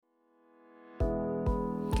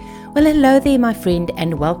Well, hello there, my friend,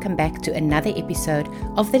 and welcome back to another episode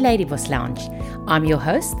of the Lady Boss Lounge. I'm your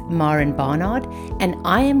host, Maren Barnard, and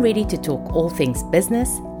I am ready to talk all things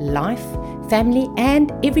business, life, family,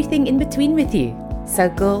 and everything in between with you. So,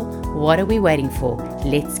 girl, what are we waiting for?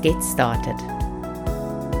 Let's get started.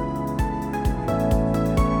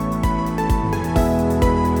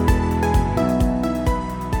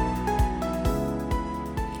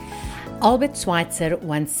 Albert Schweitzer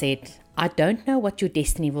once said, "I don't know what your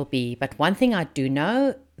destiny will be, but one thing I do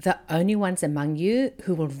know, the only ones among you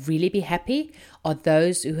who will really be happy are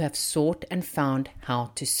those who have sought and found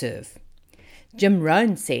how to serve." Jim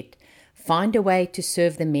Rohn said, "Find a way to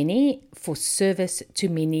serve the many, for service to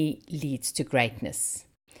many leads to greatness."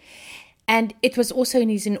 And it was also in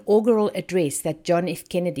his inaugural address that John F.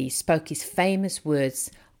 Kennedy spoke his famous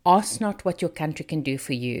words, "Ask not what your country can do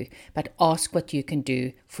for you, but ask what you can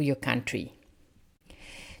do for your country."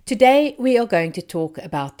 Today, we are going to talk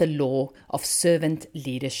about the law of servant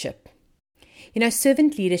leadership.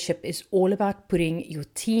 Servant leadership is all about putting your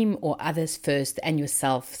team or others first and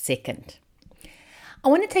yourself second. I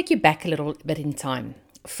want to take you back a little bit in time.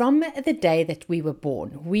 From the day that we were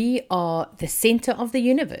born, we are the center of the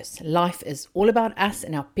universe. Life is all about us,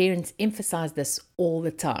 and our parents emphasize this all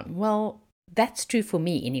the time. Well, that's true for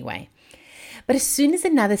me anyway. But as soon as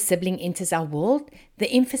another sibling enters our world,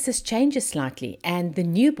 the emphasis changes slightly and the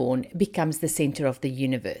newborn becomes the center of the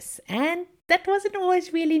universe. And that wasn't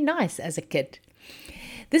always really nice as a kid.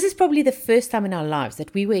 This is probably the first time in our lives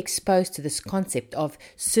that we were exposed to this concept of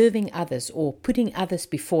serving others or putting others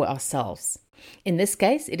before ourselves. In this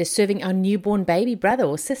case, it is serving our newborn baby brother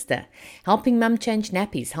or sister, helping mum change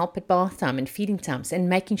nappies, help at bath time and feeding times, and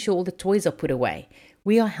making sure all the toys are put away.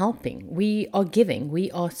 We are helping, we are giving, we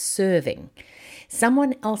are serving.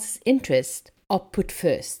 Someone else's interests are put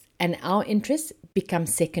first, and our interests become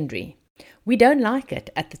secondary. We don't like it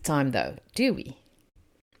at the time though, do we?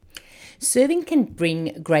 Serving can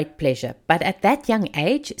bring great pleasure, but at that young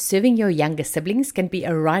age, serving your younger siblings can be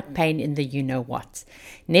a right pain in the you-know-what.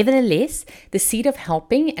 Nevertheless, the seed of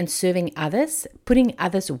helping and serving others, putting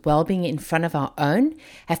others' well-being in front of our own,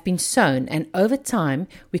 have been sown, and over time,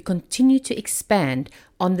 we continue to expand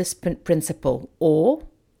on this principle, or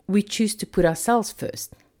we choose to put ourselves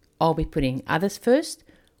first. Are we putting others first,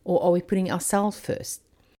 or are we putting ourselves first?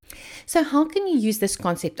 So how can you use this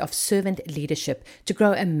concept of servant leadership to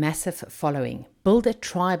grow a massive following, build a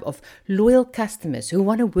tribe of loyal customers who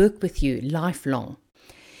want to work with you lifelong?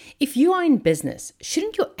 If you are in business,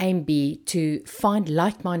 shouldn't your aim be to find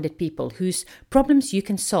like-minded people whose problems you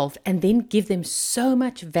can solve and then give them so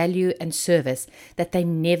much value and service that they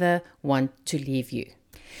never want to leave you?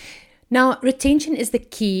 Now, retention is the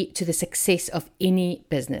key to the success of any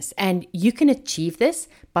business, and you can achieve this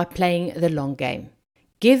by playing the long game.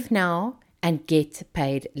 Give now and get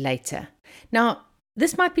paid later. Now,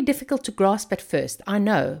 this might be difficult to grasp at first, I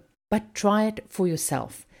know, but try it for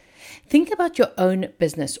yourself. Think about your own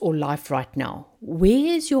business or life right now.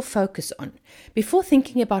 Where is your focus on? Before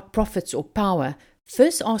thinking about profits or power,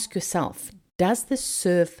 first ask yourself, does this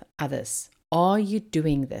serve others? Are you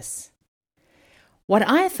doing this? What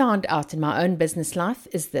I have found out in my own business life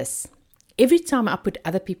is this. Every time I put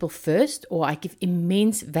other people first, or I give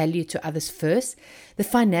immense value to others first, the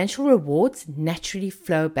financial rewards naturally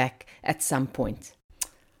flow back at some point.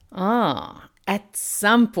 At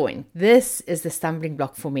some point. This is the stumbling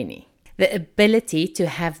block for many. The ability to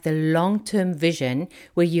have the long-term vision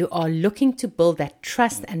where you are looking to build that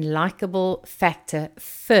trust and likable factor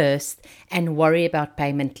first and worry about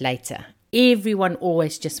payment later. Everyone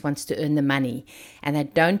always just wants to earn the money, and they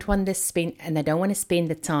don't want to spend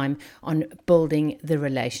the time on building the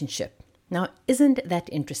relationship. Now, isn't that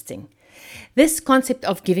interesting? This concept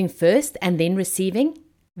of giving first and then receiving,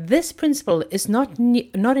 this principle is not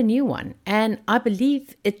a new one, and I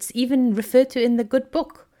believe it's even referred to in the good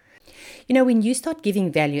book. When you start giving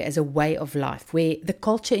value as a way of life, where the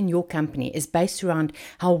culture in your company is based around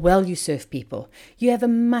how well you serve people, you have a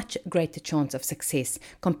much greater chance of success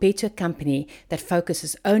compared to a company that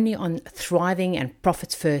focuses only on thriving and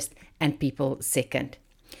profits first and people second.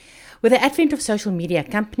 With the advent of social media,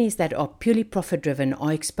 companies that are purely profit-driven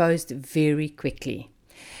are exposed very quickly.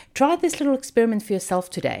 Try this little experiment for yourself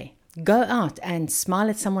today. Go out and smile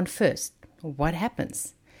at someone first. What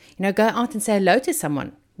happens? Go out and say hello to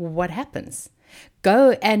someone. What happens?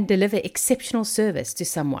 Go and deliver exceptional service to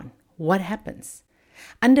someone. What happens?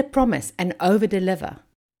 Under promise and over deliver.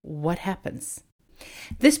 What happens?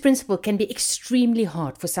 This principle can be extremely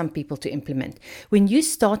hard for some people to implement. When you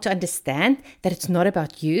start to understand that it's not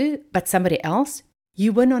about you, but somebody else,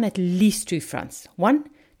 you win on at least two fronts. One,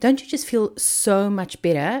 Don't you just feel so much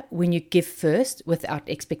better when you give first without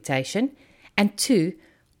expectation? And 2,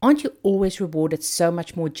 aren't you always rewarded so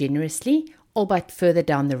much more generously, albeit further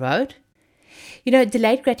down the road?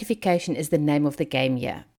 Delayed gratification is the name of the game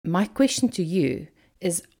here. My question to you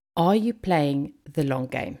is, are you playing the long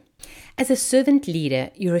game? As a servant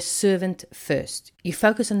leader, you're a servant first. You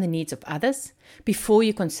focus on the needs of others before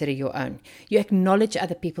you consider your own. You acknowledge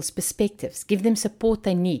other people's perspectives, give them support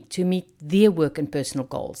they need to meet their work and personal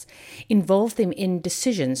goals, involve them in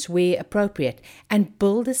decisions where appropriate, and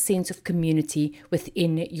build a sense of community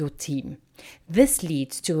within your team. This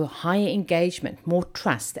leads to higher engagement, more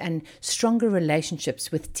trust, and stronger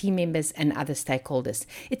relationships with team members and other stakeholders.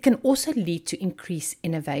 It can also lead to increased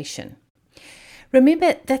innovation.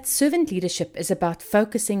 Remember that servant leadership is about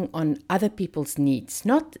focusing on other people's needs,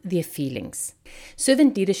 not their feelings.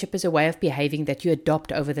 Servant leadership is a way of behaving that you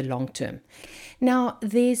adopt over the long term. Now,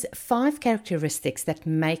 there's 5 characteristics that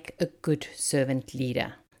make a good servant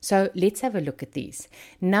leader. So let's have a look at these.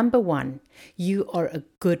 Number 1, you are a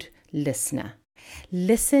good listener.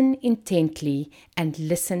 Listen intently and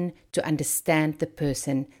listen to understand the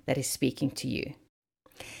person that is speaking to you.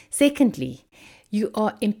 Secondly, you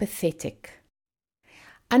are empathetic.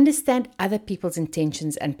 Understand other people's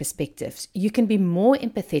intentions and perspectives. You can be more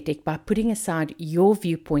empathetic by putting aside your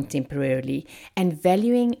viewpoint temporarily and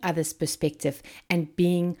valuing others' perspective and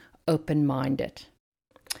being open-minded.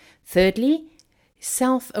 Thirdly,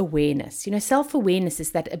 self-awareness. Self-awareness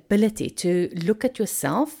is that ability to look at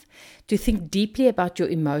yourself, to think deeply about your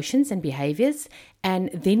emotions and behaviors, and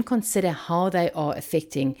then consider how they are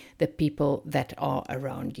affecting the people that are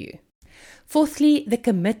around you. Fourthly, the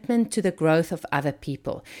commitment to the growth of other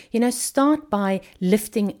people. Start by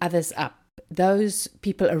lifting others up, those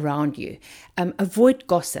people around you. Avoid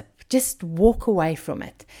gossip. Just walk away from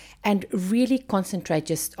it and really concentrate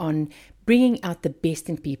just on bringing out the best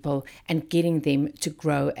in people and getting them to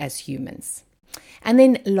grow as humans. And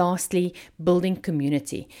then lastly, building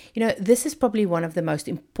community. This is probably one of the most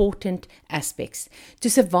important aspects. To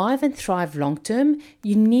survive and thrive long term,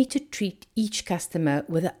 you need to treat each customer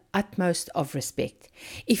with the utmost of respect.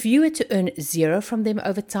 If you were to earn 0 from them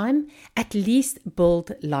over time, at least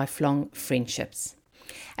build lifelong friendships.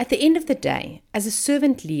 At the end of the day, as a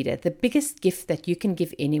servant leader, the biggest gift that you can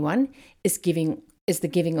give anyone is the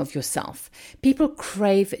giving of yourself. People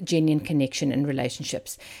crave genuine connection and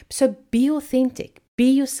relationships. So be authentic,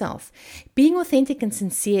 be yourself. Being authentic and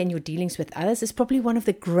sincere in your dealings with others is probably one of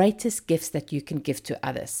the greatest gifts that you can give to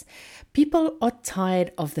others. People are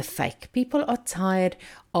tired of the fake. People are tired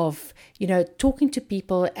of, talking to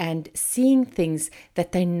people and seeing things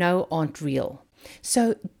that they know aren't real.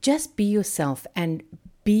 So just be yourself and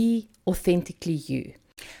be authentically you.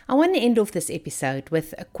 I want to end off this episode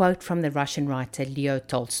with a quote from the Russian writer Leo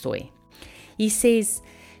Tolstoy. He says,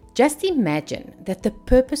 "Just imagine that the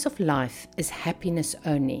purpose of life is happiness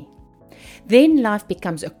only. Then life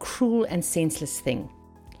becomes a cruel and senseless thing.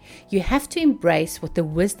 You have to embrace what the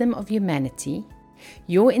wisdom of humanity,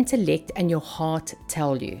 your intellect and your heart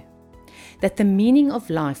tell you. That the meaning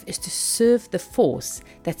of life is to serve the force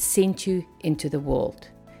that sent you into the world.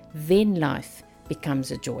 Then life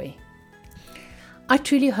becomes a joy." I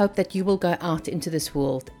truly hope that you will go out into this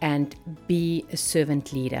world and be a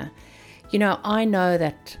servant leader. I know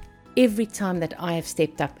that every time that I have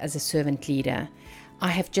stepped up as a servant leader, I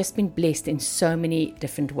have just been blessed in so many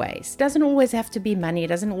different ways. It doesn't always have to be money, it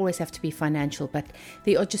doesn't always have to be financial, but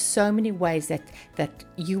there are just so many ways that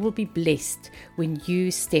you will be blessed when you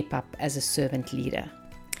step up as a servant leader.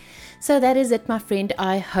 So that is it, my friend.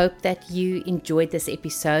 I hope that you enjoyed this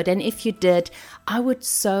episode. And if you did, I would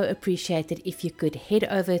so appreciate it if you could head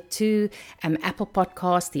over to Apple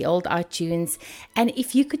Podcasts, the old iTunes, and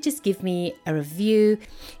if you could just give me a review.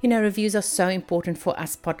 Reviews are so important for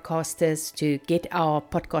us podcasters to get our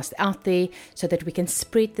podcast out there so that we can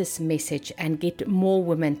spread this message and get more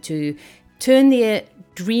women to turn their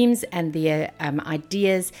dreams and their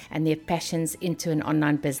ideas and their passions into an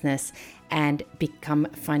online business and become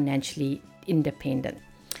financially independent.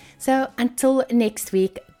 So until next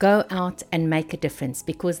week, go out and make a difference,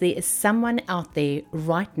 because there is someone out there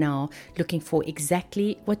right now looking for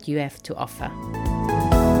exactly what you have to offer.